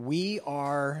We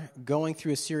are going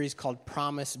through a series called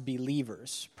Promise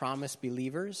Believers. Promise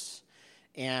Believers.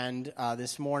 And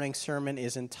this morning's sermon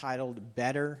is entitled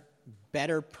Better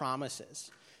Promises.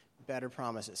 Better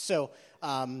Promises. So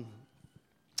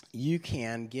you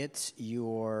can get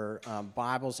your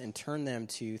Bibles and turn them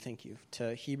to,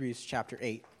 to Hebrews chapter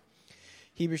 8.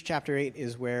 Hebrews chapter 8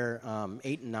 is where,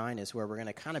 8 and 9 is where we're going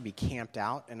to kind of be camped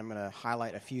out, and I'm going to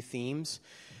highlight a few themes.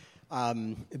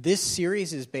 This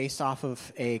series is based off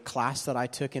of a class that I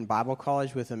took in Bible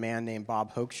college with a man named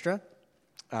Bob Hoekstra,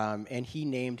 and he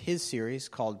named his series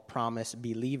called Promise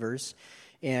Believers,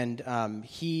 and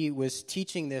he was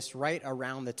teaching this right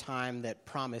around the time that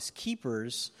Promise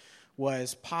Keepers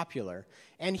was popular,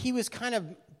 and he was kind of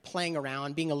playing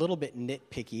around, being a little bit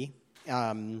nitpicky,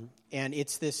 and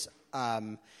it's this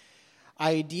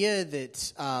idea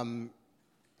that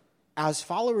as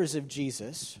followers of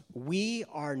Jesus, we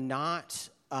are not,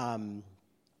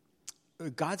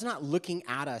 God's not looking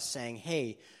at us saying,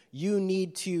 hey, you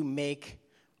need to make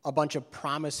a bunch of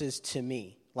promises to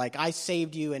me. Like, I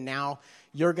saved you, and now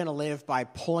you're going to live by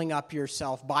pulling up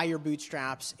yourself by your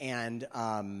bootstraps and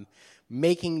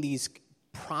making these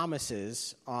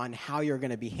promises on how you're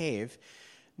going to behave.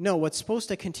 No, what's supposed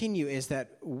to continue is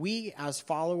that we, as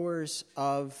followers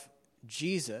of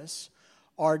Jesus,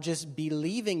 are just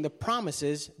believing the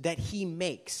promises that he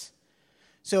makes.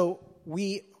 So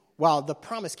while the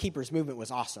Promise Keepers movement was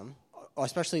awesome,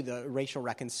 especially the racial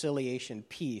reconciliation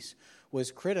piece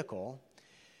was critical,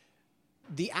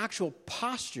 the actual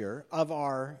posture of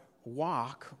our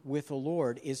walk with the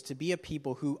Lord is to be a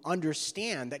people who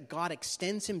understand that God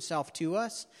extends himself to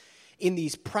us in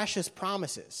these precious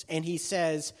promises. And he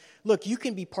says, look, you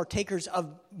can be partakers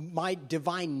of my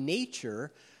divine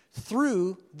nature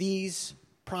through these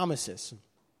promises.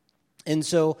 And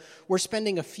so we're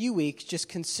spending a few weeks just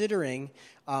considering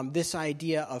this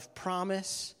idea of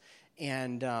promise,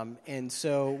 and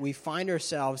so we find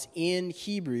ourselves in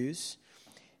Hebrews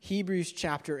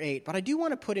chapter 8. But I do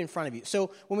want to put in front of you.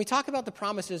 So when we talk about the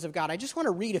promises of God, I just want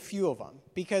to read a few of them,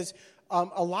 because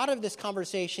a lot of this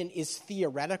conversation is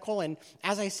theoretical. And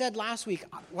as I said last week,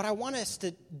 what I want us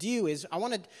to do is I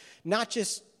want to not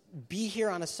just be here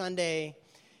on a Sunday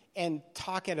and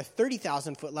talk at a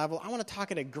 30,000-foot level. I want to talk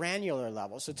at a granular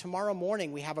level. So tomorrow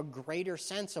morning, we have a greater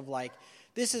sense of, like,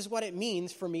 this is what it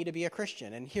means for me to be a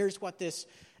Christian. And here's what this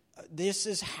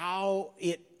is how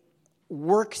it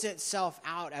works itself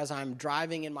out as I'm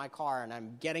driving in my car and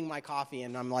I'm getting my coffee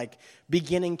and I'm, like,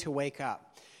 beginning to wake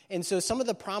up. And so some of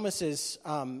the promises,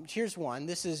 here's one.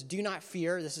 This is, do not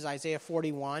fear. This is Isaiah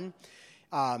 41.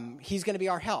 He's going to be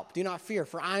our help. Do not fear,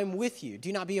 for I am with you.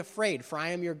 Do not be afraid, for I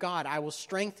am your God. I will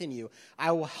strengthen you.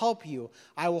 I will help you.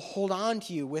 I will hold on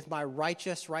to you with my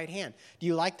righteous right hand. Do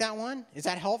you like that one? Is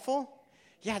that helpful?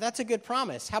 Yeah, that's a good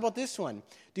promise. How about this one?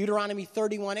 Deuteronomy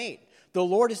 31:8. The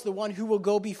Lord is the one who will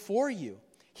go before you.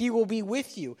 He will be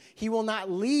with you. He will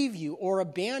not leave you or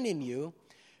abandon you.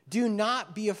 Do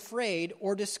not be afraid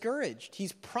or discouraged.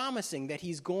 He's promising that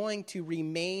he's going to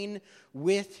remain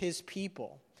with his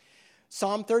people.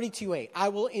 Psalm 32:8, I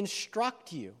will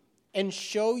instruct you and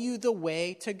show you the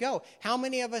way to go. How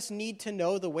many of us need to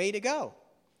know the way to go?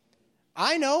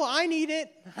 I know, I need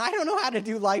it. I don't know how to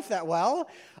do life that well.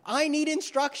 I need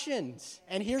instructions.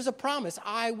 And here's a promise.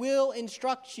 I will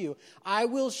instruct you. I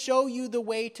will show you the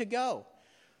way to go.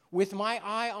 With my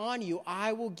eye on you,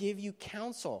 I will give you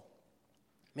counsel.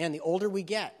 Man, the older we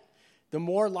get, the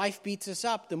more life beats us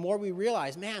up, the more we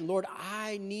realize, man, Lord,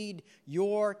 I need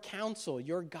your counsel,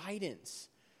 your guidance.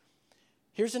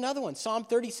 Here's another one, Psalm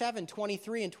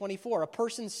 37:23 and 24. A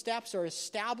person's steps are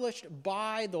established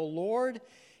by the Lord,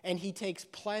 and he takes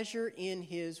pleasure in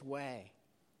his way.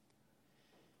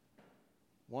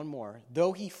 One more.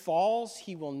 Though he falls,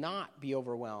 he will not be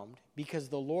overwhelmed, because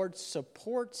the Lord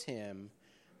supports him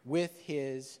with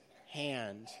his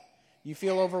hand. You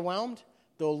feel overwhelmed?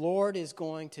 The Lord is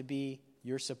going to be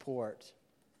your support.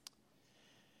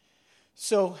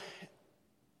 So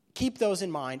keep those in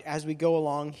mind as we go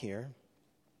along here.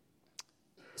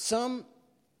 Some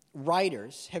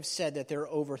writers have said that there are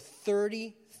over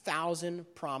 30,000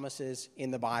 promises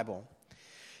in the Bible.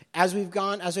 As we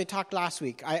talked last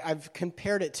week, I've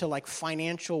compared it to like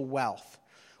financial wealth.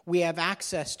 We have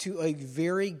access to a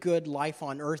very good life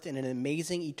on earth and an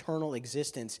amazing eternal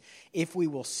existence if we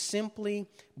will simply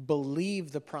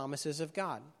believe the promises of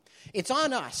God. It's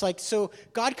on us. Like, so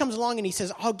God comes along and he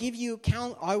says, I will give you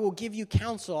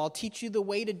counsel. I'll teach you the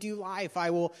way to do life.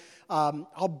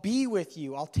 I'll be with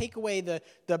you. I'll take away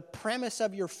the premise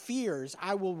of your fears.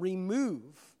 I will remove.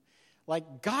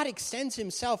 Like, God extends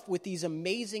himself with these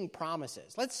amazing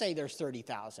promises. Let's say there's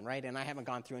 30,000, right? And I haven't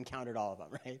gone through and counted all of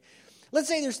them, right? Let's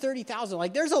say there's 30,000.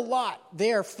 Like, there's a lot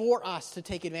there for us to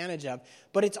take advantage of,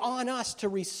 but it's on us to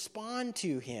respond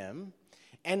to him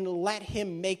and let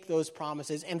him make those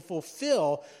promises and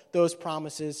fulfill those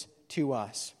promises to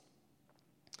us.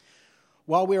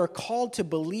 While we are called to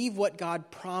believe what God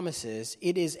promises,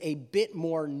 it is a bit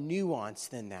more nuanced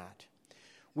than that.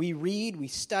 We read, we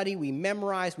study, we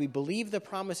memorize, we believe the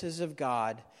promises of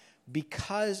God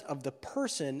because of the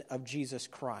person of Jesus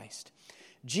Christ.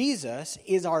 Jesus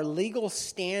is our legal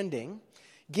standing,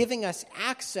 giving us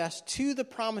access to the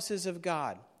promises of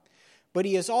God. But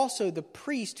he is also the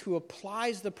priest who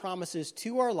applies the promises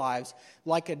to our lives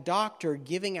like a doctor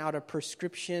giving out a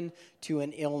prescription to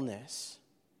an illness.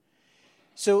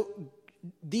 So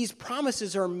these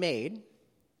promises are made,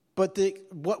 but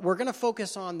what we're going to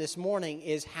focus on this morning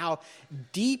is how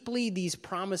deeply these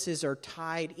promises are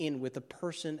tied in with the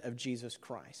person of Jesus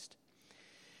Christ.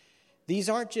 These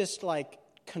aren't just like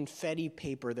confetti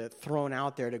paper that's thrown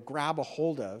out there to grab a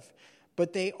hold of,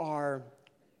 but they are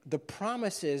the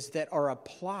promises that are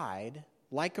applied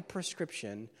like a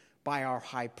prescription by our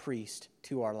high priest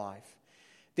to our life.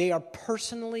 They are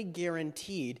personally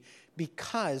guaranteed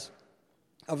because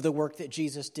of the work that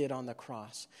Jesus did on the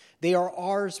cross. They are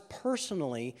ours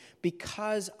personally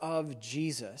because of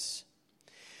Jesus.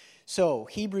 So,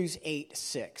 Hebrews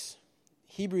 8:6.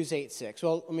 Hebrews 8:6.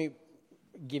 Well, let me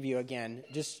give you again,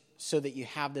 just so that you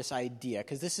have this idea,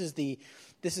 because this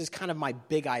is kind of my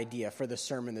big idea for the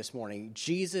sermon this morning.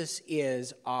 Jesus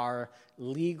is our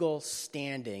legal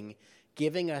standing,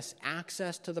 giving us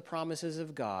access to the promises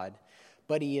of God,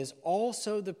 but he is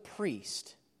also the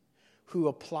priest who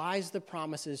applies the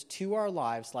promises to our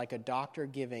lives like a doctor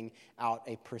giving out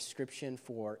a prescription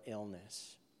for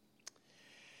illness.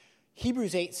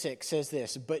 Hebrews 8:6 says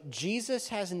this, "But Jesus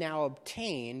has now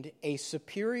obtained a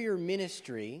superior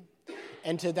ministry,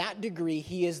 and to that degree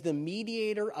he is the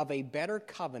mediator of a better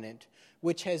covenant,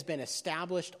 which has been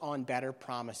established on better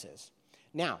promises."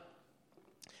 Now,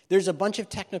 there's a bunch of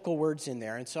technical words in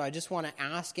there, and so I just want to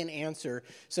ask and answer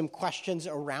some questions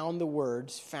around the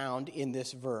words found in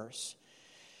this verse.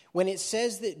 When it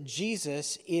says that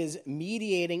Jesus is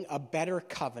mediating a better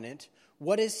covenant,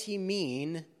 what does he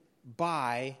mean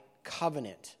by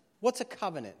covenant? What's a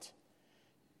covenant?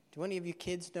 Do any of you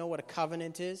kids know what a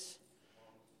covenant is?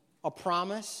 A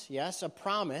promise, yes, a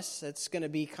promise. That's going to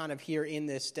be kind of here in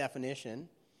this definition.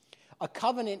 A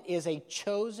covenant is a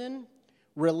chosen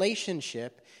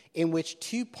relationship in which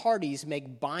two parties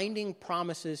make binding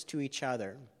promises to each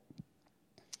other.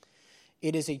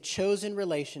 It is a chosen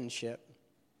relationship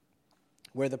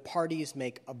where the parties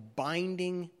make a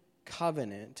binding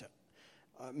covenant.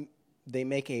 They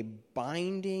make a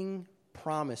binding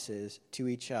promises to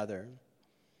each other.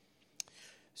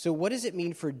 So what does it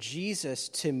mean for Jesus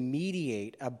to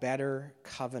mediate a better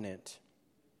covenant?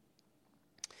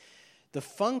 The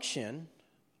function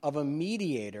of a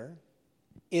mediator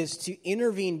is to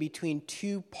intervene between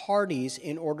two parties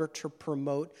in order to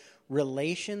promote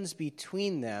relations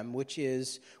between them, which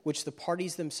the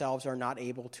parties themselves are not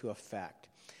able to affect.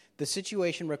 The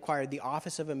situation required the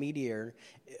office of a mediator.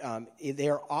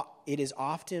 It is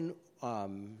often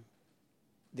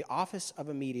the office of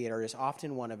a mediator is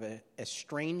often one of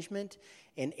estrangement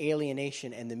and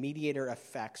alienation, and the mediator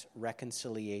affects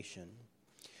reconciliation.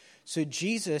 So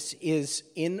Jesus is,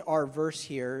 in our verse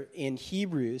here in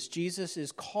Hebrews, Jesus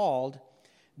is called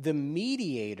the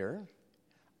mediator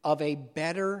of a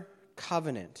better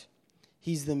covenant.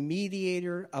 He's the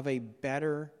mediator of a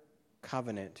better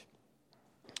covenant.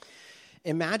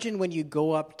 Imagine when you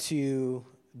go up to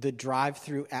the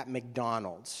drive-thru at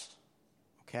McDonald's,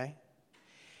 okay?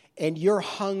 And you're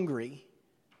hungry,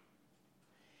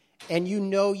 and you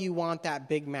know you want that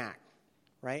Big Mac,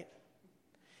 right?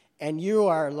 And you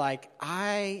are like,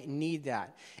 I need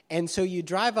that. And so you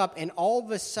drive up, and all of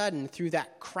a sudden, through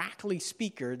that crackly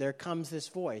speaker, there comes this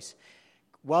voice.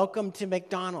 "Welcome to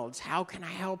McDonald's. How can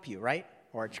I help you?" Right?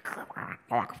 Or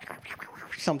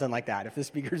something like that, if the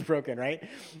speaker's broken, right?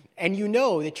 And you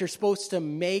know that you're supposed to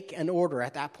make an order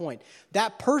at that point.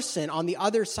 That person on the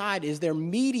other side is there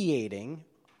mediating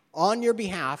on your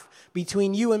behalf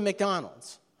between you and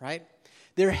McDonald's, right?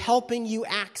 They're helping you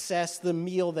access the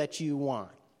meal that you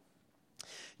want.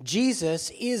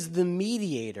 Jesus is the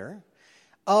mediator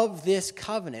of this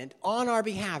covenant on our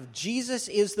behalf. Jesus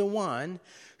is the one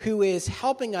who is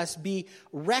helping us be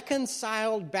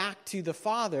reconciled back to the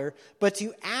Father, but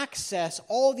to access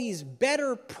all these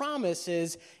better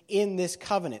promises in this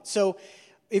covenant. So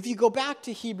if you go back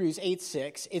to Hebrews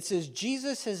 8:6, it says,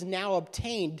 Jesus has now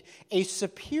obtained a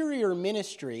superior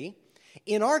ministry.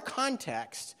 In our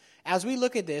context, as we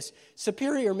look at this,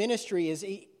 superior ministry is,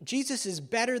 Jesus is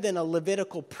better than a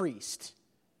Levitical priest,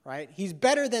 right? He's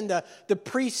better than the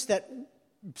priests that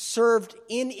served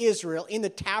in Israel, in the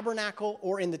tabernacle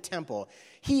or in the temple.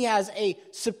 He has a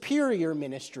superior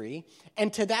ministry,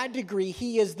 and to that degree,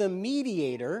 he is the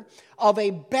mediator of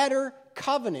a better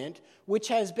covenant which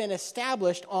has been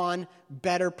established on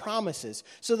better promises.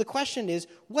 So the question is,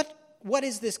 what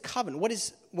is this covenant?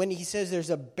 When he says there's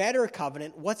a better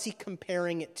covenant, what's he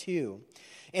comparing it to?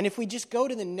 And if we just go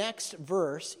to the next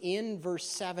verse, in verse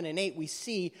 7 and 8, we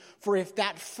see, for if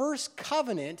that first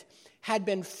covenant had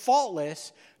been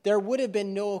faultless, there would have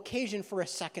been no occasion for a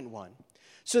second one.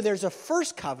 So there's a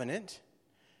first covenant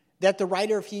that the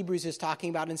writer of Hebrews is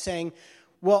talking about and saying,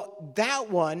 well,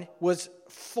 that one was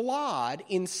flawed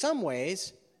in some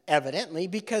ways, evidently,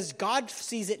 because God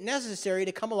sees it necessary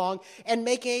to come along and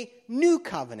make a new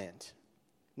covenant.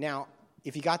 Now,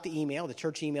 if you got the email, the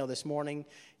church email this morning,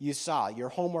 you saw your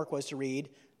homework was to read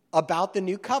about the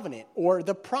new covenant or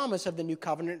the promise of the new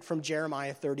covenant from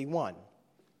Jeremiah 31.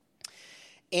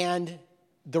 And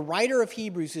the writer of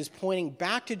Hebrews is pointing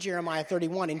back to Jeremiah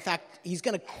 31. In fact, he's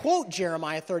going to quote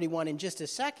Jeremiah 31 in just a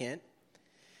second,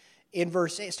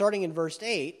 starting in verse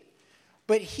 8.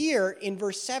 But here in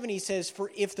verse 7 he says,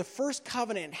 for if the first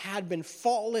covenant had been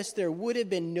faultless, there would have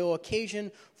been no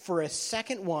occasion for a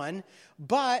second one.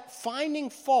 But finding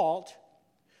fault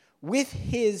with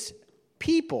his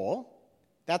people,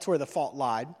 that's where the fault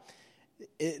lied.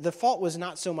 The fault was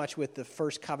not so much with the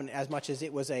first covenant as much as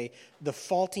it was the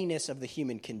faultiness of the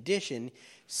human condition.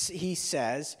 He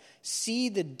says, see,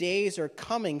 the days are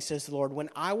coming, says the Lord, when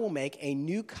I will make a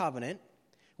new covenant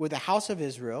with the house of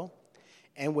Israel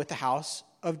and with the house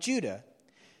of Judah.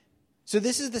 So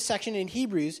this is the section in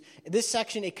Hebrews. This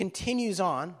section, it continues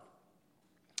on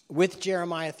with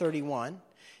Jeremiah 31.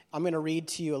 I'm going to read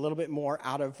to you a little bit more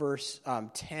out of verse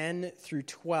 10 through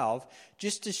 12,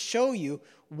 just to show you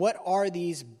what are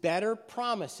these better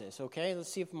promises, okay?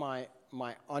 Let's see if my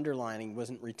underlining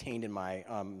wasn't retained in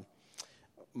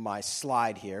my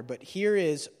slide here. But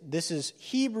this is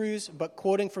Hebrews, but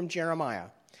quoting from Jeremiah.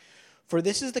 For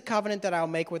this is the covenant that I'll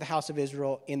make with the house of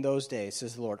Israel in those days,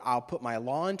 says the Lord. I'll put my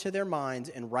law into their minds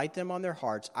and write them on their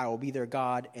hearts. I will be their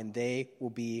God, and they will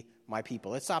be my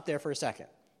people. Let's stop there for a second.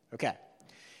 Okay.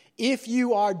 If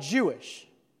you are Jewish,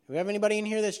 do we have anybody in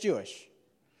here that's Jewish?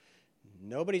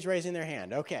 Nobody's raising their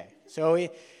hand. Okay. So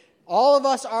all of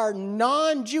us are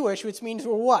non-Jewish, which means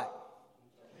we're what?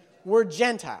 We're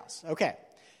Gentiles. Okay.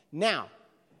 Now,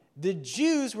 the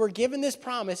Jews were given this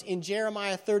promise in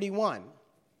Jeremiah 31.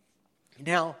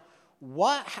 Now,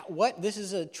 what? This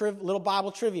is a little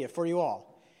Bible trivia for you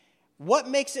all. What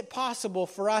makes it possible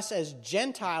for us as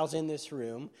Gentiles in this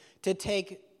room to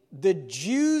take the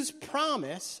Jews'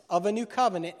 promise of a new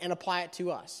covenant and apply it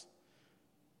to us?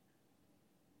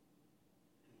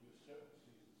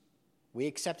 We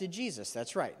accepted Jesus.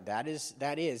 That's right. That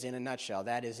is in a nutshell.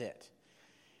 That is it.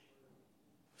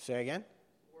 Say again?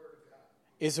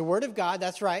 Is the word of God.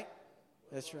 That's right.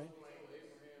 That's right.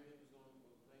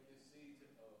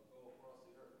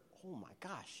 Oh my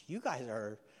gosh, you guys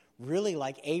are really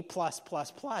like A+++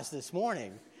 this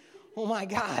morning. Oh my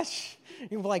gosh,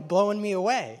 you're like blowing me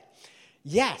away.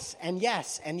 Yes, and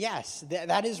yes, and yes,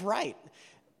 that is right.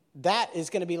 That is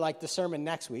going to be like the sermon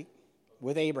next week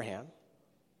with Abraham.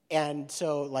 And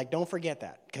so, like, don't forget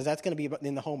that, because that's going to be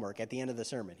in the homework at the end of the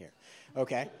sermon here.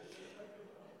 Okay?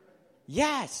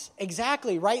 Yes,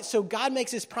 exactly, right? So God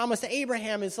makes this promise to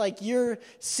Abraham. It's like your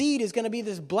seed is going to be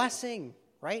this blessing,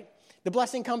 right? The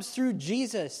blessing comes through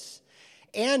Jesus.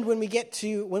 And when we get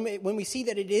to, when we see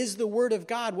that it is the word of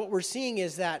God, what we're seeing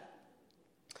is that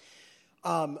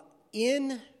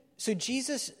so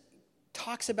Jesus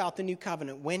talks about the new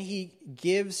covenant when he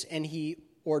gives and he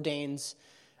ordains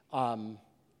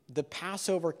the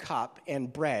Passover cup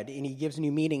and bread, and he gives new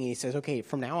meaning, and he says, okay,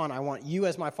 from now on, I want you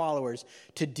as my followers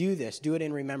to do this. Do it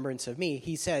in remembrance of me.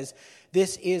 He says,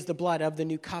 this is the blood of the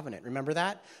new covenant. Remember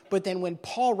that? But then when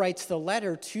Paul writes the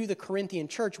letter to the Corinthian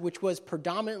church, which was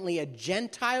predominantly a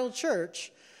Gentile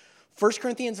church, 1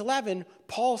 Corinthians 11,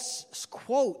 Paul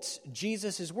quotes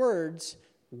Jesus' words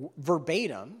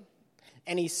verbatim,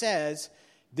 and he says,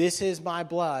 this is my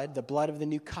blood, the blood of the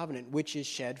new covenant, which is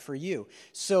shed for you.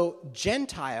 So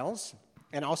Gentiles,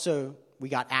 and also we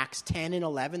got Acts 10 and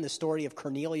 11, the story of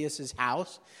Cornelius'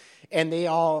 house, and they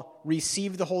all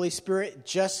received the Holy Spirit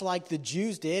just like the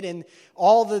Jews did, and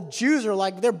all the Jews are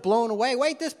like, they're blown away.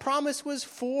 Wait, this promise was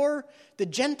for the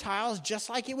Gentiles just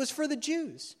like it was for the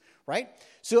Jews, right?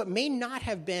 So it may not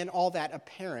have been all that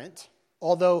apparent,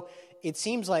 although it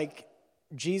seems like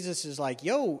Jesus is like,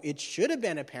 it should have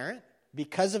been apparent,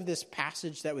 because of this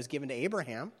passage that was given to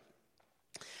Abraham.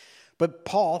 But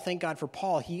Paul, thank God for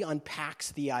Paul, he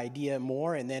unpacks the idea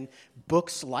more, and then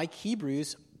books like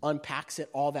Hebrews unpacks it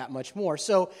all that much more.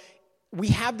 So we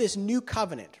have this new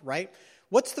covenant, right?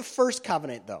 What's the first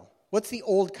covenant, though? What's the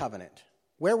old covenant?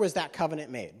 Where was that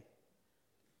covenant made?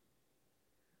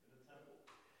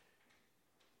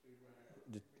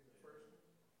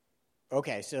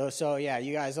 Okay, so yeah,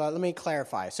 you guys, let me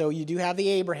clarify. So you do have the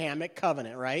Abrahamic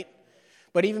covenant, right?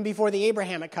 But even before the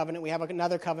Abrahamic covenant, we have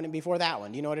another covenant before that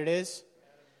one. Do you know what it is?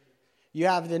 You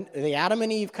have the Adam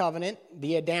and Eve covenant,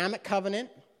 the Adamic covenant.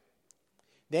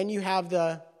 Then you have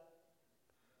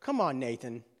come on,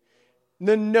 Nathan,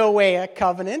 the Noahic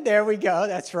covenant. There we go,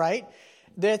 that's right.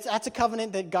 That's a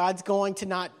covenant that God's going to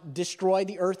not destroy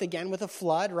the earth again with a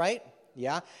flood, right?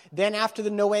 Yeah. Then after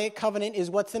the Noahic covenant is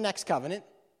what's the next covenant?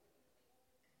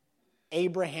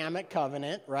 Abrahamic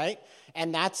covenant, right?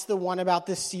 And that's the one about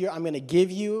this seed. I'm going to give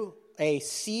you a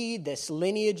seed. This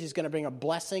lineage is going to bring a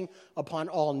blessing upon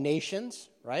all nations,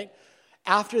 right?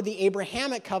 After the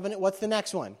Abrahamic covenant, what's the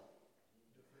next one?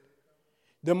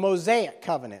 The Mosaic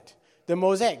covenant. The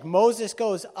Mosaic. Moses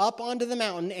goes up onto the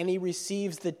mountain and he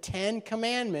receives the 10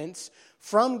 commandments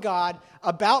from God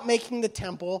about making the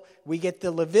temple. We get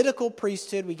the Levitical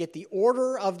priesthood. We get the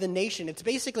order of the nation. It's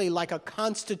basically like a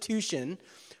constitution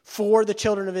for the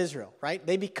children of Israel, right?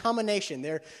 They become a nation.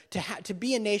 To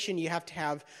be a nation, you have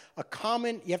to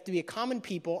be a common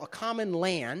people, a common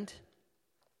land,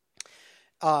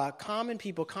 common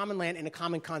people, common land, and a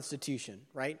common constitution,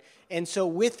 right? And so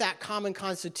with that common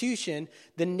constitution,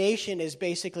 the nation is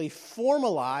basically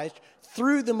formalized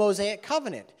through the Mosaic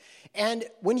covenant. And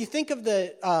when you think of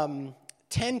the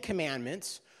 10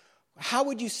 commandments, how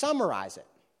would you summarize it?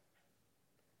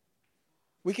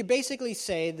 We could basically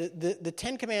say that the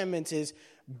 10 commandments is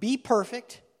be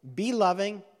perfect, be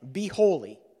loving, be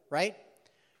holy, right?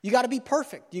 You got to be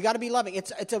perfect. You got to be loving.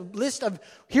 It's a list of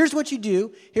here's what you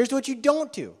do, here's what you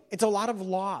don't do. It's a lot of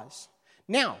laws.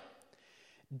 Now,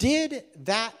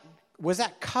 was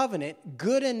that covenant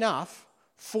good enough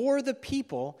for the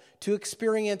people to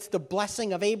experience the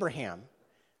blessing of Abraham?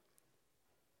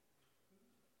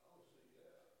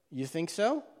 You think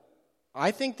so?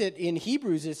 I think that in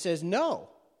Hebrews it says no.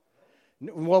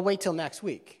 Well, wait till next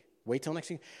week.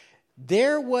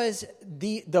 There was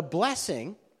the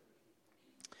blessing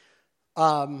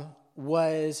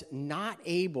was not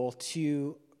able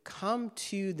to come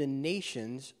to the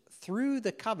nations through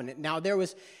the covenant. Now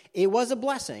it was a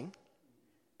blessing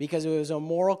because it was a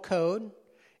moral code,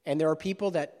 and there are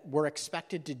people that were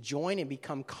expected to join and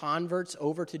become converts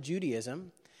over to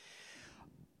Judaism.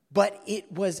 But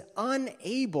it was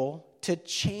unable to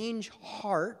change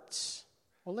hearts.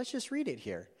 Well, let's just read it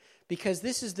here. Because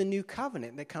this is the new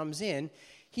covenant that comes in.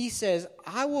 He says,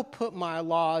 I will put my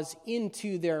laws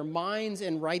into their minds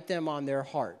and write them on their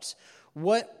hearts.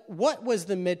 What was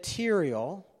the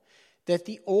material that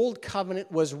the old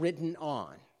covenant was written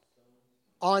on?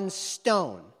 On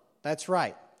stone. That's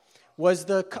right. Was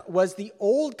the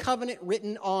old covenant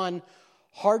written on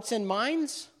hearts and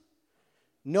minds?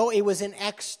 No, it was an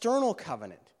external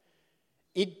covenant.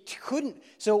 It couldn't.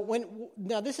 So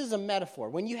now this is a metaphor.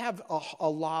 When you have a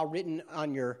law written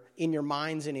in your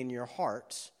minds and in your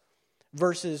hearts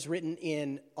versus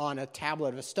written on a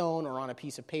tablet of stone or on a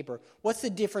piece of paper, what's the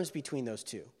difference between those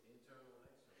two?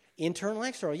 Internal and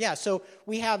external. Yeah. So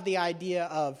we have the idea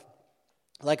of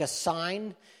like a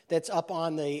sign that's up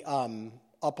on the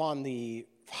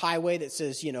highway that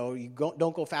says,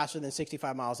 don't go faster than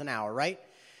 65 miles an hour, right?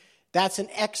 That's an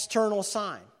external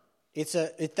sign.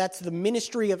 That's the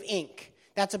ministry of ink.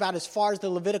 That's about as far as the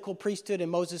Levitical priesthood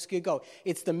and Moses could go.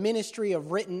 It's the ministry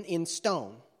of written in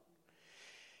stone.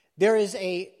 There is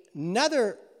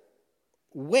another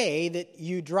way that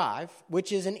you drive,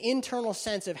 which is an internal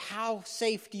sense of how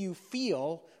safe do you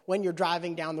feel when you're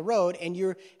driving down the road, and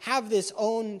you have this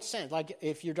own sense. Like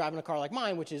if you're driving a car like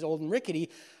mine, which is old and rickety,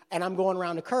 and I'm going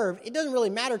around a curve, it doesn't really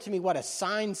matter to me what a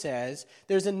sign says.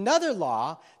 There's another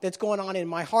law that's going on in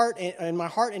my heart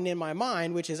and in my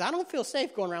mind, which is I don't feel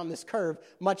safe going around this curve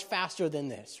much faster than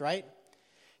this, right?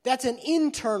 That's an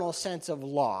internal sense of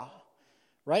law,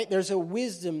 right? There's a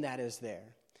wisdom that is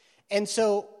there. And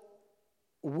so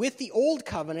with the old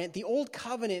covenant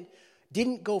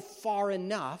didn't go far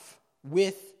enough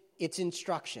with its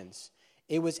instructions.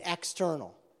 It was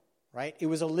external. Right? It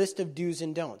was a list of do's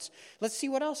and don'ts. Let's see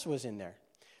what else was in there.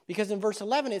 Because in verse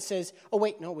 11 it says,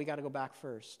 we got to go back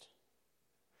first.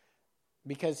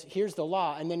 Because here's the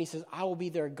law, and then he says, I will be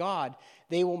their God,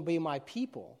 they will be my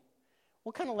people.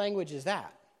 What kind of language is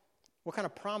that? What kind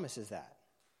of promise is that?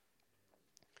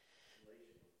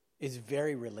 It's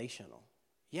very relational.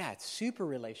 Yeah, it's super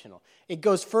relational. It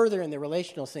goes further in the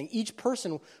relational thing. Each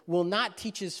person will not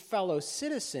teach his fellow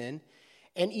citizen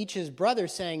and each his brother,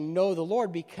 saying, know the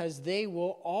Lord, because they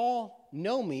will all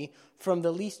know me, from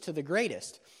the least to the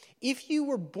greatest. If you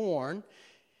were born,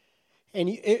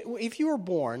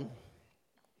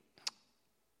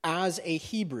 as a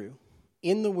Hebrew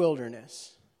in the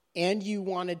wilderness, and you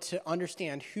wanted to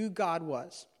understand who God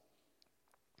was,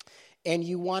 and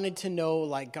you wanted to know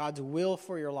like God's will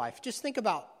for your life, just think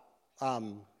about,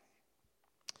 do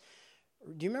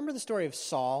you remember the story of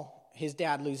Saul? His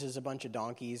dad loses a bunch of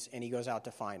donkeys, and he goes out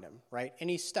to find them, right? And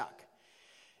he's stuck.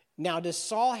 Now, does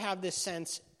Saul have this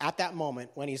sense at that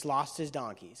moment when he's lost his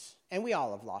donkeys? And we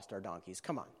all have lost our donkeys,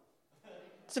 come on.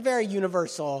 It's a very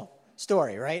universal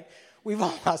story, right? We've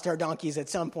all lost our donkeys at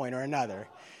some point or another.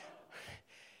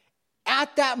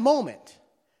 At that moment,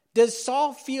 does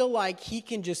Saul feel like he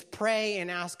can just pray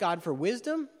and ask God for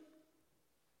wisdom?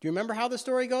 Do you remember how the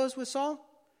story goes with Saul?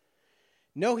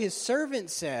 No, his servant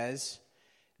says,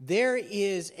 there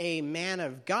is a man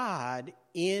of God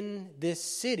in this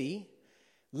city.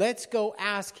 Let's go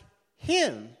ask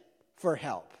him for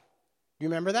help. Do you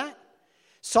remember that?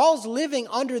 Saul's living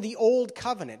under the old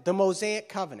covenant, the Mosaic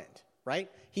covenant, right?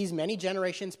 He's many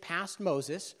generations past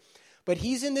Moses. But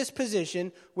he's in this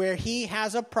position where he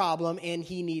has a problem and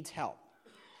he needs help.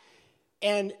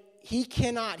 And he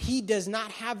does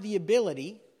not have the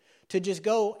ability to just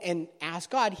go and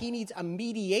ask God. He needs a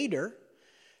mediator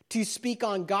to speak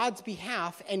on God's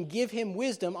behalf and give him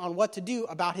wisdom on what to do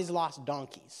about his lost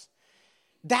donkeys.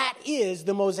 That is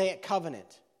the Mosaic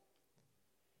covenant.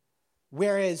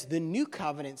 Whereas the new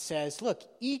covenant says, look,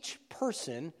 each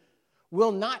person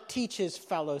will not teach his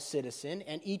fellow citizen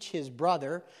and each his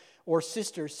brother or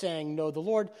sister saying, know the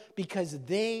Lord, because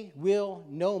they will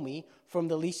know me, from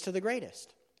the least to the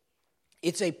greatest.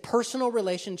 It's a personal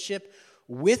relationship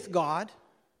with God.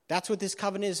 That's what this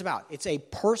covenant is about. It's a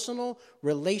personal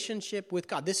relationship with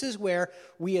God. This is where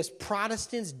we as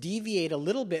Protestants deviate a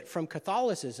little bit from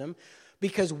Catholicism,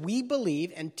 because we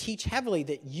believe and teach heavily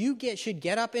that you should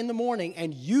get up in the morning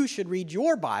and you should read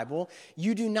your Bible.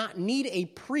 You do not need a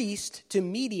priest to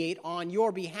mediate on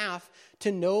your behalf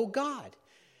to know God.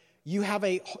 You have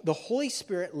the Holy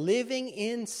Spirit living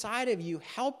inside of you,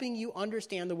 helping you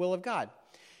understand the will of God.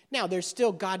 Now, there's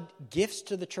still God gifts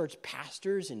to the church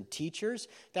pastors and teachers.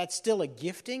 That's still a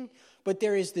gifting. But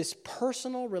there is this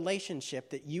personal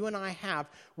relationship that you and I have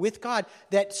with God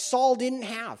that Saul didn't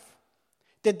have.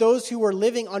 That those who were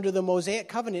living under the Mosaic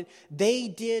covenant, they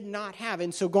did not have.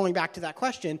 And so going back to that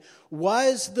question,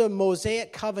 was the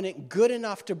Mosaic covenant good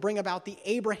enough to bring about the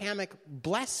Abrahamic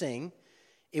blessing?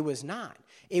 It was not.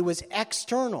 It was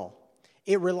external.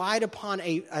 It relied upon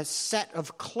a set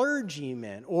of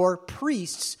clergymen or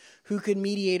priests who could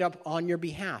mediate up on your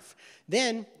behalf.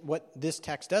 Then, what this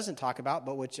text doesn't talk about,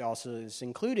 but which also is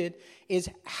included, is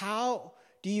how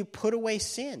do you put away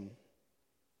sin?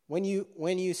 When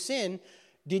you sin,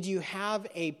 did you have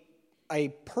a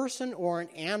person or an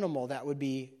animal that would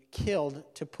be killed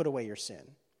to put away your sin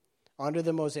under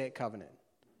the Mosaic covenant?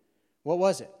 What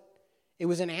was it? It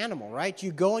was an animal, right?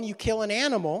 You go and you kill an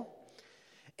animal,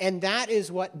 and that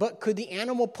is what, but could the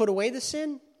animal put away the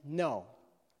sin? No.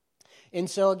 And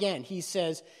so again, he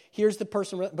says, here's the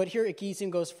person, but here it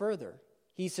even goes further.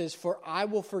 He says, for I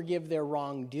will forgive their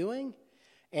wrongdoing,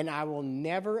 and I will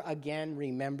never again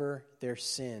remember their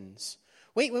sins.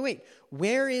 Wait.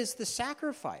 Where is the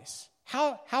sacrifice?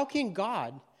 How can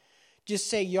God just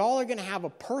say, y'all are going to have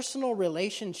a personal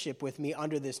relationship with me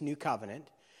under this new covenant?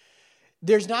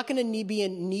 There's not going to be a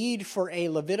need for a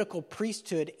Levitical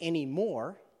priesthood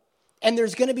anymore. And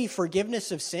there's going to be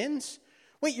forgiveness of sins?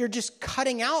 Wait, you're just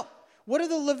cutting out. What are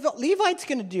the Levites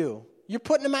going to do? You're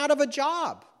putting them out of a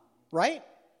job, right?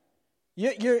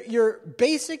 You're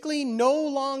basically no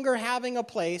longer having a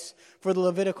place for the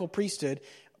Levitical priesthood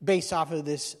based off of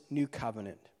this new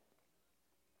covenant.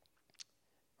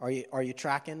 Are you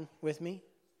tracking with me?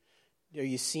 Are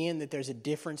you seeing that there's a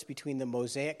difference between the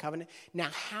Mosaic covenant? Now,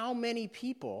 how many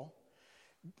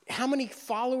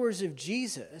followers of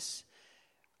Jesus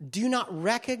do not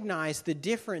recognize the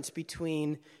difference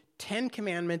between 10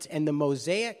 commandments and the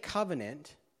Mosaic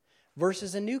covenant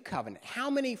versus a new covenant? How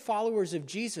many followers of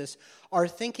Jesus are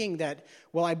thinking that,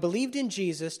 well, I believed in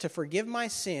Jesus to forgive my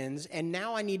sins, and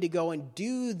now I need to go and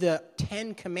do the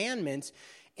 10 commandments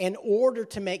in order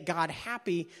to make God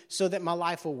happy so that my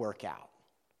life will work out?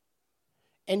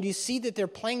 And do you see that they're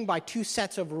playing by two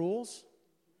sets of rules?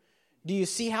 Do you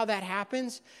see how that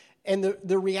happens? And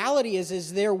the reality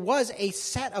is there was a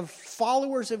set of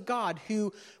followers of God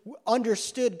who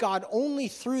understood God only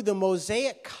through the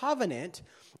Mosaic covenant,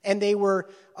 And they were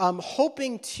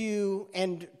hoping to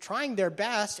and trying their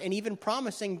best and even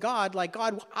promising God, like,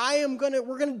 God, we're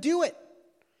going to do it.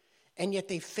 And yet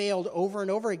they failed over and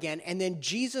over again. And then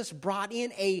Jesus brought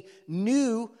in a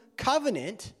new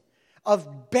covenant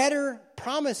of better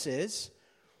promises.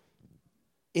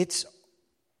 It's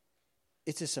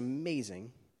this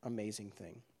amazing, amazing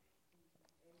thing.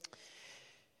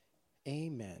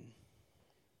 Amen.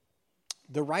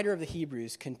 The writer of the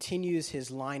Hebrews continues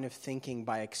his line of thinking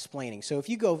by explaining. So if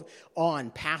you go on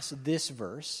past this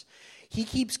verse, he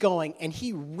keeps going and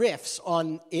he riffs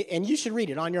on, and you should read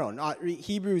it on your own.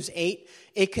 Hebrews 8,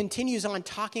 it continues on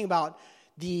talking about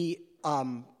the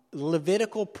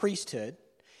Levitical priesthood.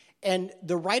 And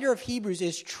the writer of Hebrews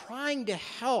is trying to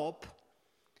help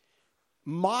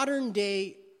modern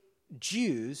day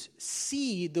Jews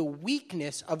see the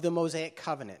weakness of the Mosaic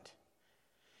covenant.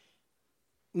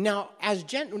 Now,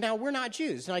 we're not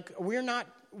Jews. Like, we're not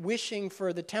wishing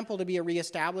for the temple to be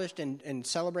reestablished and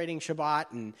celebrating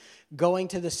Shabbat and going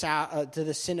to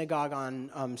the synagogue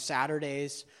on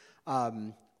Saturdays.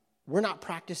 We're not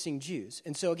practicing Jews.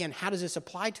 And so again, how does this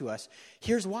apply to us?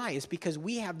 Here's why. It's because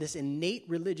we have this innate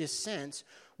religious sense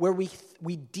where we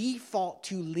default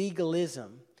to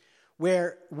legalism,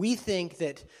 where we think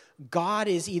that God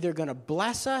is either going to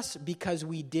bless us because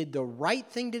we did the right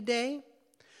thing today,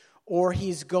 or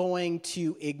he's going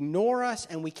to ignore us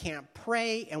and we can't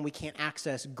pray and we can't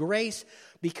access grace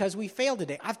because we failed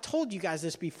today. I've told you guys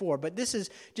this before, but this is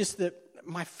just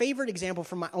my favorite example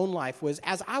from my own life was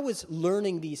as I was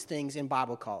learning these things in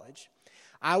Bible college.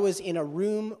 I was in a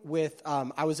room with,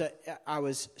 I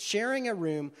was sharing a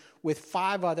room with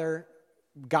 5 other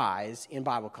guys in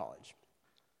Bible college.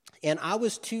 And I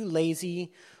was too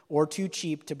lazy or too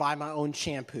cheap to buy my own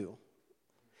shampoo.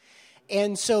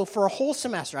 And so for a whole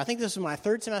semester, I think this was my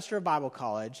 3rd semester of Bible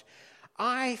college,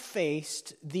 I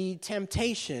faced the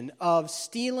temptation of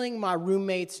stealing my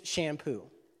roommate's shampoo.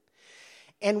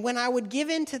 And when I would give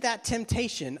in to that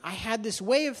temptation, I had this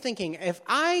way of thinking, if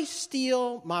I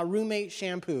steal my roommate's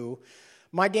shampoo,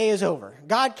 my day is over.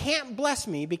 God can't bless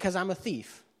me because I'm a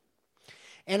thief.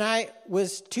 And I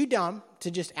was too dumb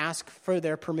to just ask for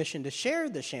their permission to share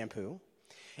the shampoo.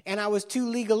 And I was too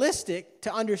legalistic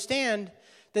to understand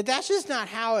that that's just not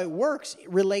how it works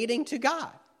relating to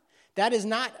God. That is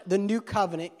not the new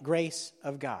covenant grace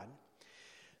of God.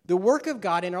 The work of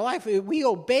God in our life, we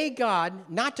obey God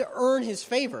not to earn his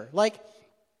favor. Like,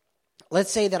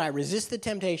 let's say that I resist the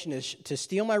temptation to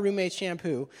steal my roommate's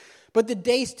shampoo, but the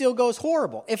day still goes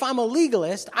horrible. If I'm a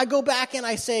legalist, I go back and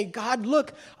I say, God,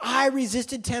 look, I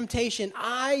resisted temptation.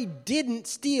 I didn't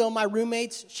steal my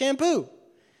roommate's shampoo.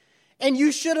 And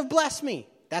you should have blessed me.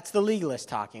 That's the legalist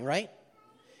talking, right?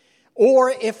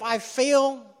 Or if I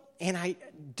fail and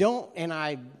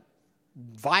I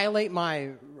violate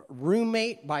my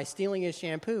roommate by stealing his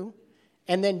shampoo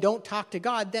and then don't talk to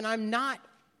God, then I'm not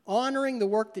honoring the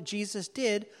work that Jesus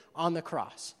did on the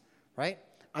cross, right?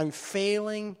 I'm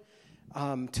failing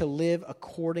to live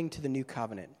according to the new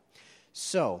covenant.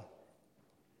 So,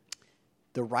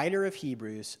 the writer of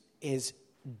Hebrews is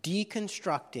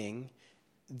deconstructing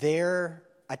their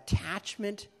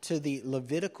attachment to the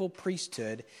Levitical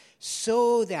priesthood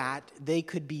so that they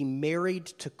could be married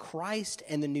to Christ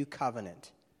and the new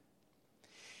covenant.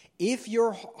 If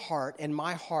your heart and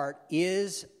my heart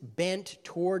is bent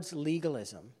towards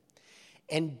legalism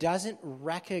and doesn't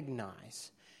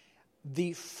recognize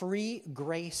the free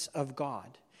grace of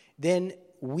God, then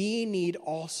we need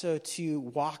also to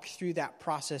walk through that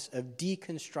process of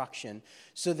deconstruction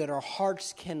so that our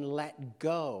hearts can let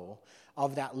go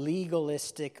of that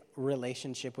legalistic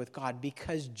relationship with God,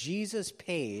 because Jesus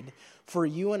paid for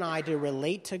you and I to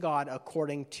relate to God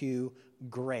according to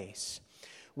grace.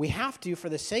 We have to, for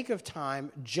the sake of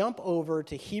time, jump over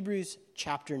to Hebrews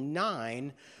chapter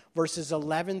 9, verses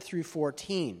 11 through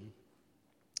 14.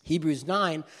 Hebrews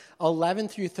 9, 11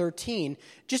 through 13.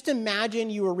 Just imagine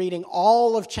you were reading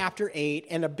all of chapter 8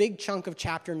 and a big chunk of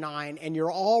chapter 9, and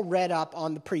you're all read up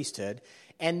on the priesthood,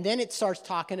 and then it starts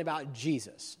talking about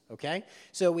Jesus, okay?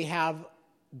 So we have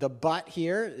the but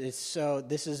here. So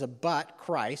this is a but,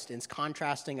 Christ, and it's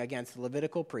contrasting against the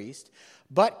Levitical priest.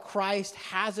 But Christ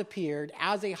has appeared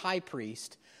as a high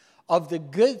priest of the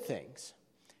good things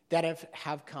that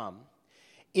have come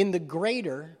in the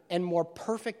greater and more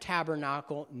perfect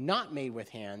tabernacle not made with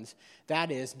hands,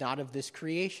 that is, not of this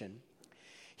creation.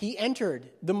 He entered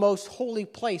the most holy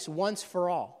place once for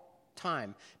all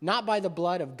time, not by the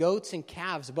blood of goats and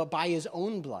calves, but by his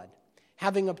own blood,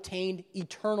 having obtained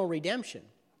eternal redemption.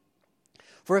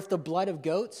 For if the blood of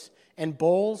goats and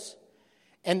bulls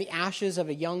and the ashes of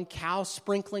a young cow,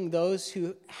 sprinkling those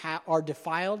who are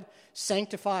defiled,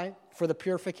 sanctify for the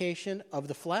purification of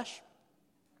the flesh?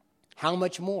 How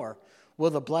much more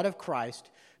will the blood of Christ,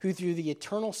 who through the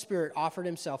eternal Spirit offered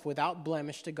himself without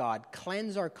blemish to God,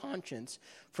 cleanse our conscience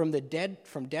from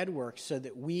dead works so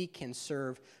that we can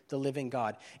serve the living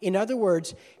God? In other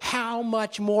words, how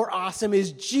much more awesome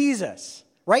is Jesus?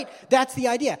 Right? That's the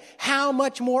idea. How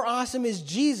much more awesome is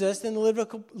Jesus than the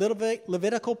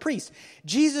Levitical priest?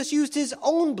 Jesus used his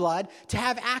own blood to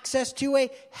have access to a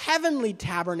heavenly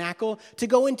tabernacle, to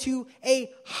go into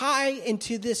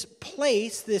this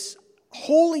place, this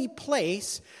holy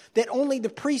place that only the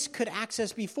priest could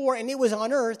access before, and it was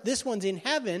on earth. This one's in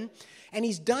heaven, and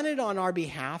he's done it on our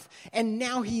behalf, and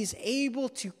now he's able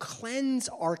to cleanse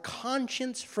our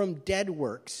conscience from dead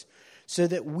works so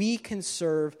that we can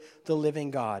serve the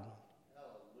living God.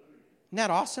 Isn't that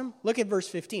awesome? Look at verse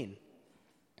 15.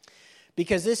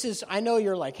 Because this is, I know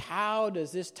you're like, how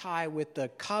does this tie with the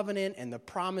covenant and the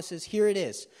promises? Here it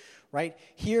is, right?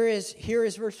 Here is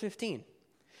verse 15.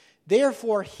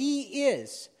 Therefore, he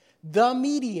is the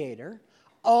mediator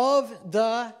of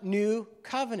the new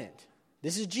covenant.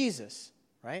 This is Jesus,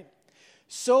 right?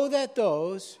 So that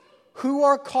those who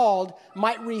are called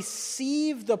might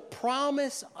receive the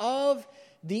promise of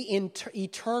the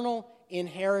eternal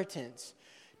inheritance.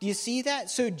 Do you see that?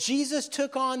 So Jesus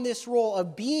took on this role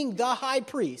of being the high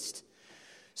priest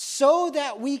so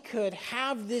that we could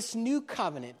have this new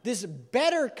covenant, this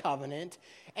better covenant,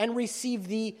 and receive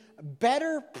the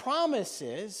better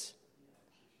promises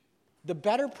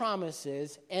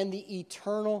and the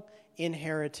eternal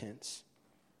inheritance.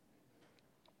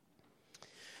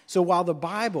 So while the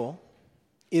Bible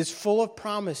is full of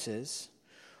promises,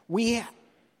 we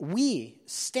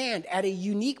stand at a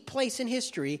unique place in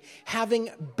history having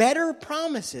better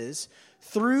promises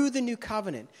through the new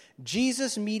covenant.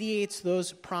 Jesus mediates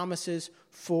those promises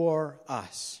for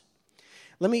us.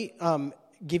 Let me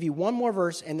give you one more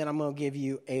verse, and then I'm going to give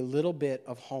you a little bit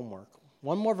of homework.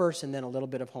 One more verse and then a little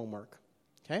bit of homework.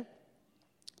 Okay?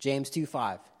 James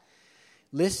 2:5.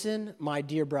 Listen, my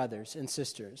dear brothers and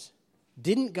sisters.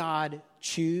 Didn't God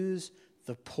choose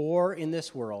the poor in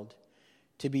this world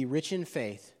to be rich in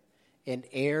faith and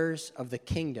heirs of the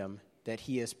kingdom that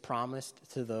he has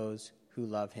promised to those who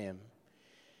love him?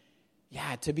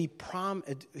 Yeah,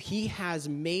 he has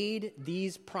made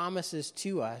these promises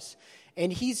to us,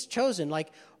 and he's chosen.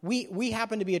 Like, we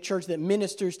happen to be a church that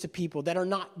ministers to people that are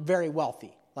not very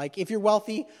wealthy. Like, if you're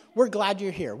wealthy, we're glad you're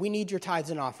here. We need your tithes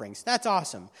and offerings. That's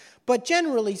awesome. But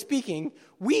generally speaking,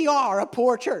 we are a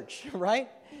poor church, right?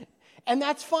 And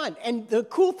that's fun. And the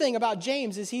cool thing about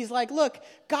James is he's like, look,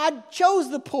 God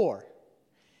chose the poor.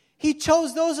 He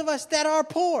chose those of us that are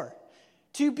poor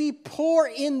to be poor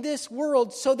in this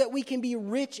world so that we can be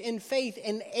rich in faith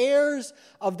and heirs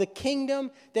of the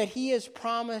kingdom that he has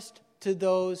promised to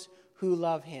those who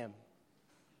love him.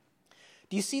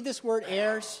 Do you see this word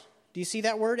heirs? Do you see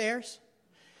that word heirs?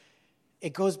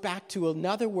 It goes back to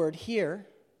another word here,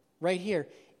 right here,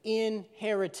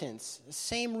 inheritance.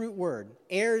 Same root word.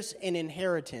 Heirs and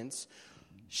inheritance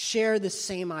share the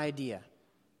same idea.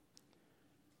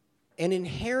 An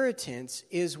inheritance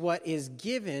is what is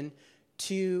given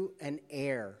to an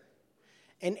heir.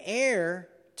 An heir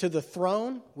to the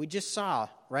throne, we just saw,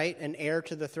 right? An heir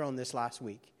to the throne this last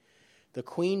week. The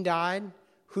queen died.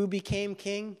 Who became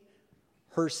king?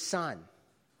 Her son.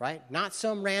 Right? Not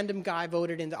some random guy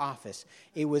voted into office.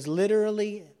 It was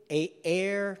literally an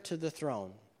heir to the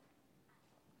throne.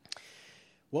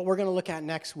 What we're going to look at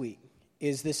next week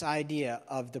is this idea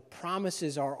of the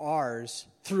promises are ours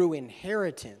through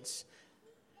inheritance,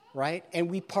 right? And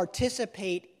we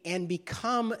participate and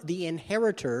become the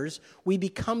inheritors. We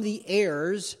become the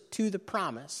heirs to the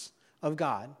promise of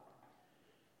God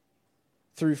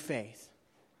through faith.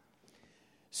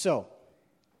 So,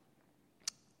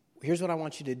 here's what I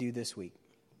want you to do this week.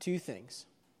 2 things.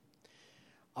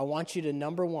 I want you to,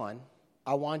 number 1,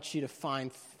 I want you to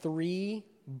find 3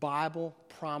 Bible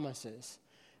promises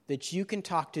that you can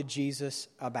talk to Jesus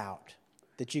about.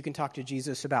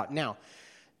 Now,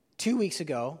 2 weeks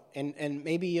ago, and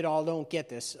maybe you all don't get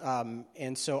this,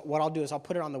 and so what I'll do is I'll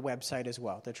put it on the website as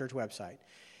well, the church website.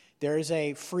 There is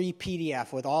a free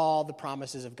PDF with all the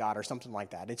promises of God or something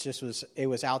like that. It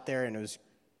was out there, and it was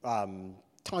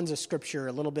tons of scripture,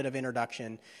 a little bit of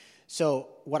introduction. So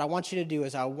what I want you to do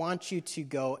is I want you to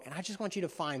go, and I just want you to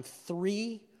find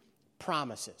 3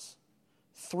 promises.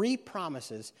 3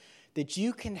 promises that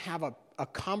you can have a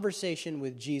conversation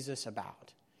with Jesus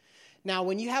about. Now,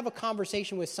 when you have a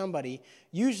conversation with somebody,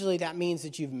 usually that means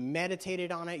that you've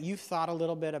meditated on it, you've thought a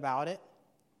little bit about it.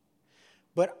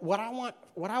 But what I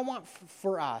want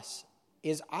for us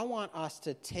is I want us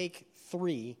to take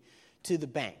 3 to the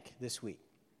bank this week.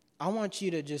 I want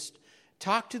you to just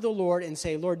talk to the Lord and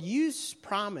say, Lord, you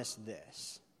promised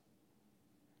this.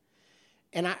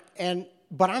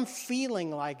 But I'm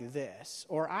feeling like this,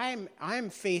 or I'm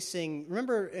facing,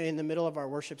 remember in the middle of our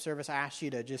worship service, I asked you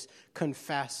to just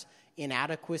confess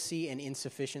inadequacy and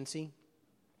insufficiency?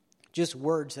 Just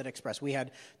words that express. We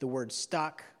had the word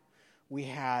stuck. We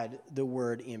had the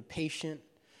word impatient.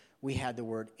 We had the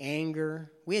word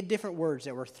anger. We had different words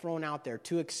that were thrown out there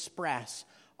to express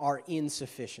our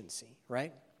insufficiency,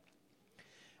 right?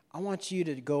 I want you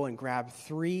to go and grab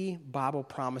 3 Bible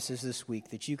promises this week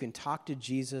that you can talk to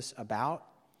Jesus about,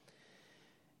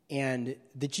 and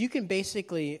that you can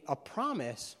basically, a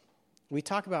promise, we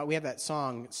have that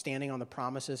song, Standing on the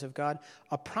Promises of God.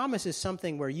 A promise is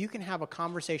something where you can have a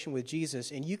conversation with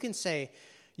Jesus, and you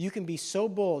can be so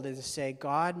bold as to say,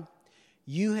 God,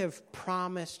 you have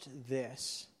promised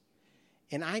this,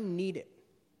 and I need it.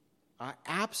 I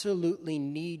absolutely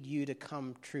need you to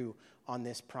come true on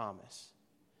this promise.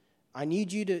 I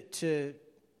need you to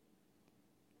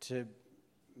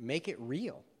make it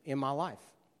real in my life.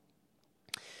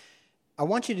 I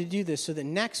want you to do this so that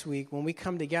next week when we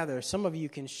come together, some of you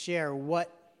can share what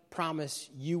promise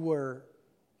you were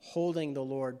holding the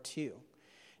Lord to.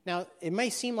 Now, it may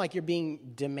seem like you're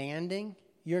being demanding.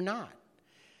 You're not.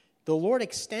 The Lord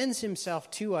extends himself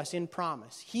to us in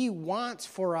promise. He wants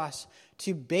for us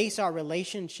to base our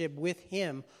relationship with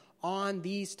him on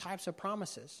these types of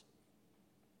promises.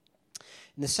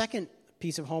 And the second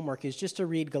piece of homework is just to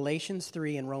read Galatians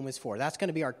 3 and Romans 4. That's going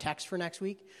to be our text for next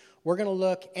week. We're going to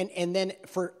look, and then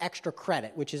for extra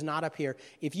credit, which is not up here,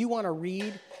 if you want to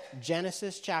read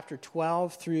Genesis chapter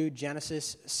 12 through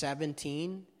Genesis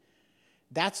 17,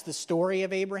 that's the story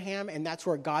of Abraham, and that's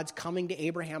where God's coming to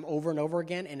Abraham over and over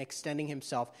again and extending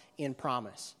himself in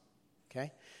promise.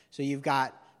 Okay? So you've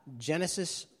got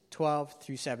Genesis 12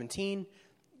 through 17.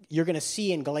 You're going to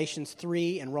see in Galatians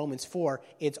 3 and Romans 4,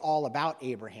 it's all about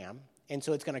Abraham. And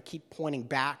so it's going to keep pointing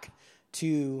back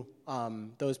to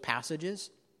those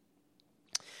passages.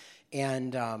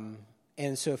 And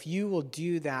so if you will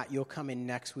do that, you'll come in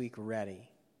next week ready.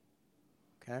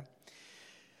 Okay?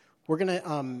 We're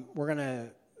gonna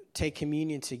take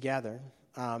communion together.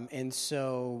 And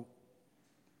so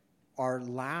our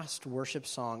last worship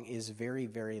song is very,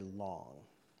 very long.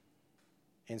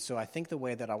 And so I think the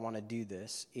way that I want to do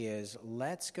this is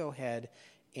let's go ahead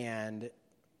and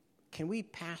can you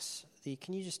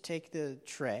just take the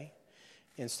tray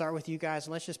and start with you guys,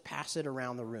 and let's just pass it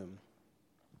around the room.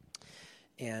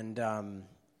 And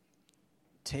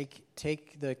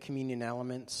take the communion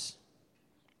elements.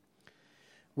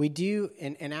 We do,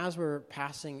 and as we're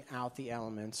passing out the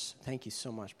elements, thank you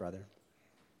so much, brother.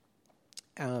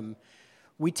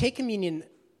 We take communion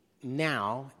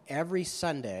now every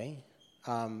Sunday.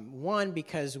 One,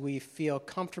 because we feel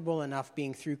comfortable enough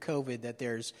being through COVID that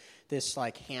there's this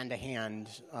like hand-to-hand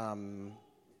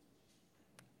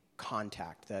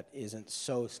contact that isn't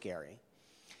so scary.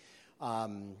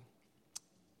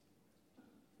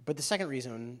 But the second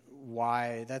reason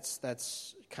why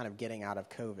that's kind of getting out of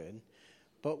COVID.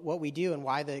 But what we do and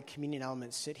why the communion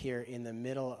elements sit here in the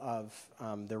middle of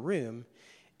the room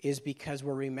is because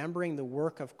we're remembering the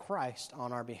work of Christ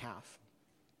on our behalf.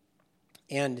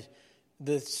 And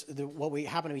what we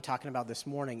happen to be talking about this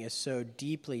morning is so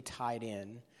deeply tied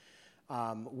in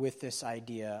with this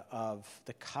idea of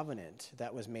the covenant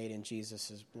that was made in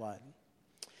Jesus' blood.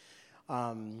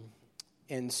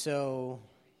 And so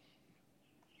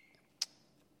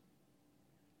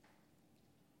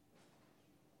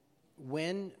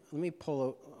let me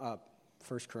pull up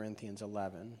 1 Corinthians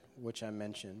 11, which I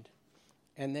mentioned,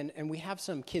 and we have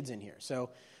some kids in here. So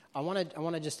I want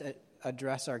to just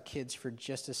address our kids for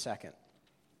just a second.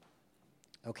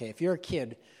 Okay, if you're a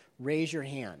kid, raise your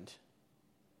hand.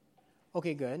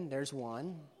 Okay, good. There's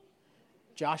one.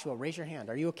 Joshua, raise your hand.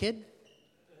 Are you a kid?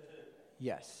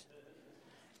 Yes.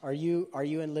 Are you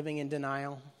living in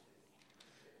denial?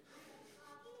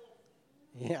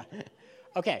 Yeah.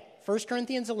 Okay, 1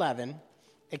 Corinthians 11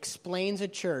 explains a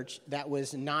church that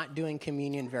was not doing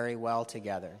communion very well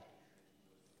together.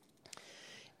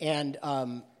 And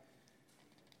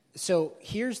so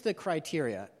here's the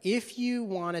criteria. If you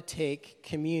want to take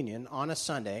communion on a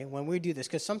Sunday, when we do this,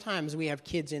 because sometimes we have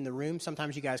kids in the room,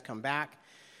 sometimes you guys come back,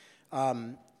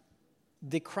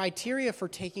 the criteria for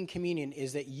taking communion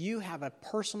is that you have a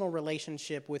personal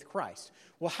relationship with Christ.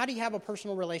 Well, how do you have a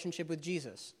personal relationship with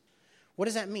Jesus? What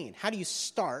does that mean? How do you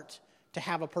start to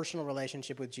have a personal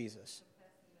relationship with Jesus?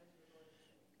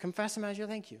 Confess him as your,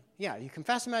 thank you. Yeah, you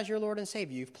confess him as your Lord and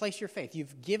Savior. You've placed your faith.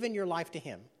 You've given your life to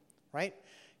him, right?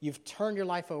 You've turned your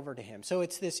life over to him. So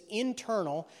it's this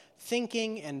internal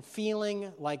thinking and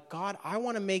feeling like, God, I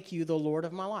want to make you the Lord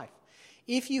of my life.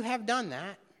 If you have done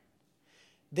that,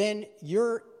 then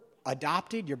you're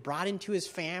adopted, you're brought into his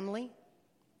family,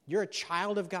 you're a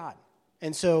child of God.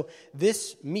 And so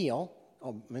this meal,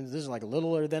 this is like a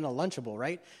littler than a Lunchable,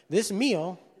 right? This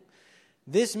meal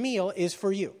is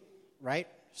for you, right?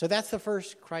 So that's the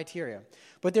first criteria.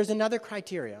 But there's another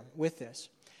criteria with this.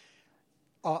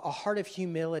 A heart of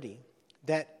humility,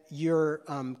 that you're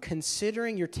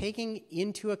considering, you're taking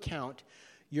into account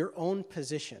your own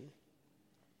position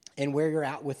and where you're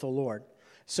at with the Lord.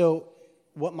 So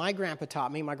what my grandpa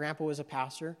taught me, my grandpa was a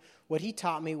pastor, what he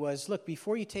taught me was, look,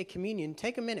 before you take communion,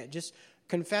 take a minute, just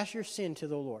confess your sin to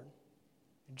the Lord.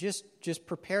 Just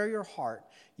prepare your heart.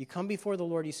 You come before the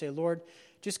Lord, you say, Lord,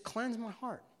 just cleanse my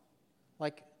heart.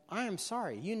 Like, I am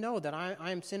sorry. You know that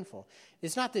I am sinful.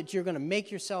 It's not that you're going to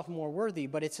make yourself more worthy,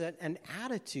 but it's an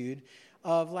attitude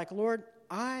of like, Lord,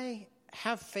 I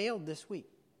have failed this week.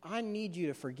 I need you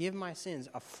to forgive my sins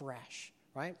afresh,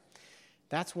 right?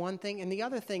 That's one thing. And the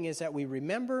other thing is that we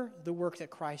remember the work that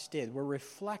Christ did. We're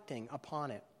reflecting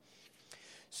upon it.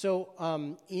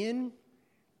 So in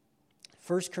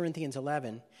 1 Corinthians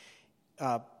 11,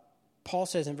 Paul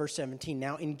says in verse 17,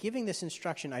 now in giving this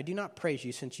instruction, I do not praise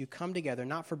you, since you come together,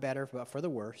 not for better, but for the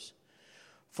worse.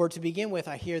 For to begin with,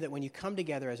 I hear that when you come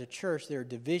together as a church, there are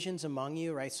divisions among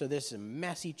you, right? So this is a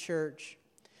messy church.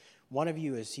 One of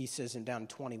you, as he says in down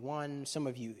 21, some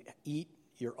of you eat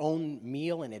your own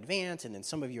meal in advance, and then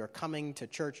some of you are coming to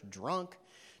church drunk.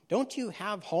 Don't you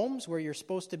have homes where you're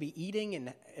supposed to be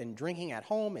eating and drinking at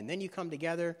home, and then you come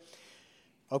together?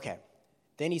 Okay.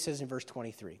 Then he says in verse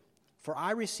 23, for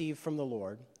I received from the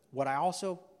Lord what I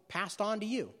also passed on to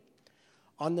you.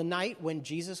 On the night when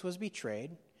Jesus was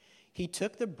betrayed, he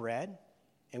took the bread,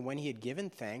 and when he had given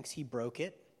thanks, he broke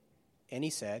it, and he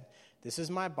said, this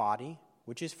is my body,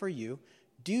 which is for you.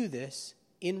 Do this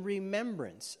in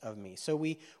remembrance of me. So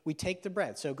we take the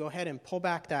bread. So go ahead and pull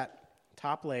back that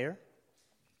top layer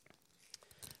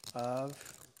of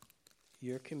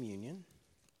your communion.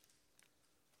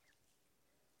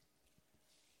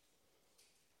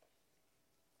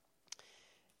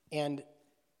 And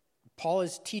Paul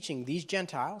is teaching these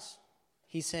Gentiles.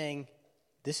 He's saying,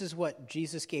 this is what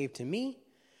Jesus gave to me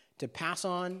to pass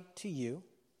on to you.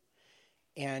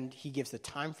 And he gives the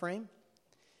time frame.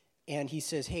 And he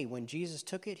says, hey, when Jesus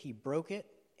took it, he broke it.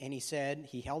 And he said,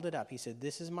 he held it up. He said,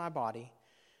 this is my body,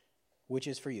 which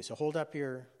is for you. So hold up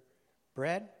your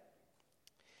bread.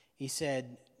 He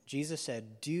said, Jesus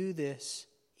said, do this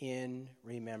in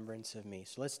remembrance of me.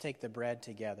 So let's take the bread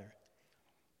together.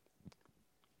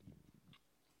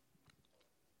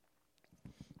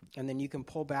 And then you can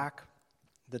pull back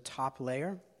the top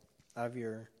layer of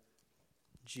your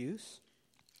juice.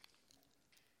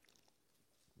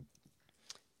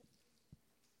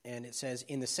 And it says,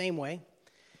 in the same way,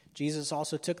 Jesus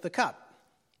also took the cup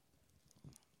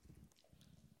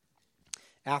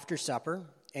after supper,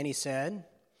 and he said,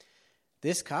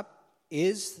 this cup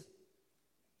is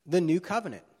the new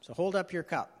covenant. So hold up your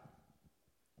cup.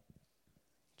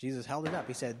 Jesus held it up.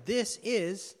 He said, this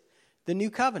is the new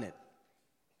covenant.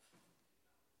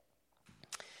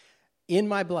 In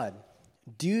my blood,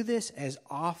 do this as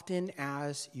often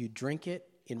as you drink it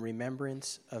in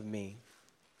remembrance of me.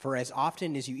 For as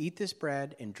often as you eat this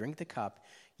bread and drink the cup,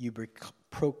 you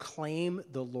proclaim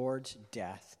the Lord's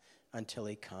death until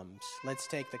he comes. Let's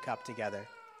take the cup together.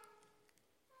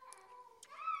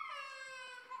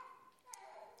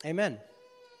 Amen.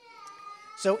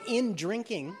 So in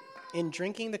drinking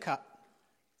the cup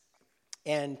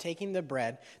and taking the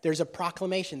bread, there's a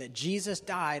proclamation that Jesus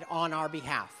died on our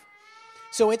behalf.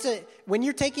 So when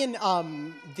you're taking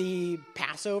the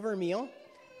Passover meal,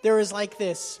 there is like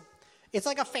this, it's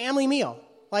like a family meal.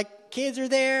 Like kids are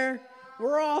there,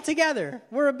 we're all together,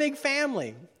 we're a big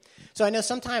family. So I know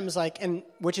sometimes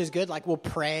which is good, like we'll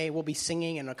pray, we'll be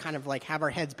singing and we'll kind of like have our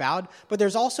heads bowed, but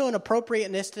there's also an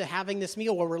appropriateness to having this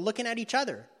meal where we're looking at each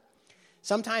other.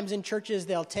 Sometimes in churches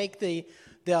they'll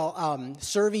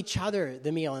serve each other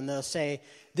the meal and they'll say,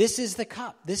 this is the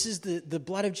cup, this is the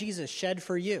blood of Jesus shed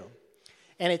for you.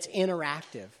 And it's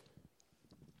interactive.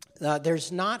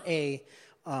 There's not a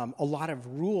lot of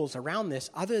rules around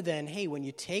this other than, hey, when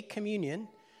you take communion,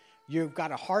 you've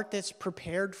got a heart that's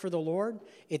prepared for the Lord.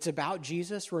 It's about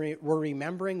Jesus. We're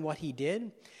remembering what he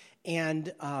did. And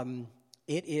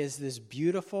it is this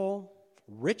beautiful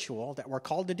ritual that we're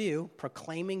called to do,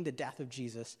 proclaiming the death of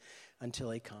Jesus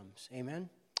until he comes. Amen?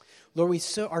 Lord, we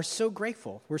are so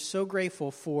grateful. We're so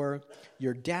grateful for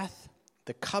your death,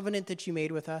 the covenant that you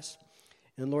made with us.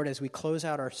 And Lord, as we close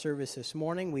out our service this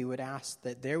morning, we would ask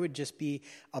that there would just be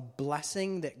a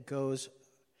blessing that goes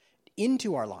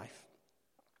into our life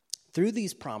through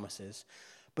these promises,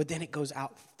 but then it goes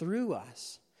out through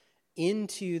us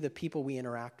into the people we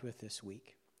interact with this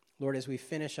week. Lord, as we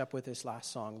finish up with this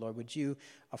last song, Lord, would you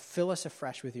fill us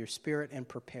afresh with your Spirit and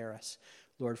prepare us,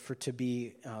 Lord, to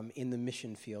be in the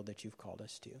mission field that you've called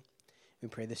us to. We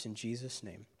pray this in Jesus'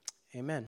 name. Amen.